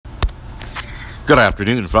Good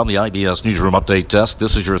afternoon from the IBS Newsroom Update Desk.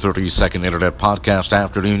 This is your 30-second Internet Podcast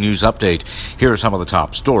Afternoon News Update. Here are some of the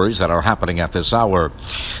top stories that are happening at this hour.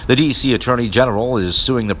 The D.C. Attorney General is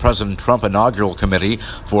suing the President Trump Inaugural Committee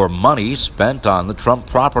for money spent on the Trump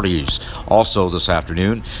properties. Also this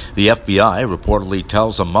afternoon, the FBI reportedly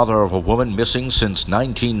tells a mother of a woman missing since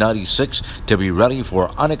 1996 to be ready for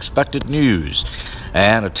unexpected news.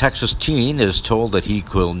 And a Texas teen is told that he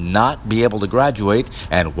will not be able to graduate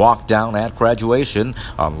and walk down at graduation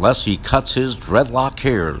unless he cuts his dreadlock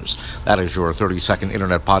hairs. That is your 30-second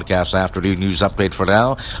Internet Podcast Afternoon News Update for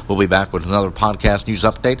now. We'll be back with another podcast news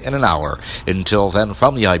update in an hour. Until then,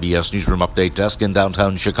 from the IBS Newsroom Update Desk in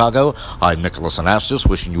downtown Chicago, I'm Nicholas Anastas,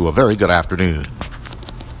 wishing you a very good afternoon.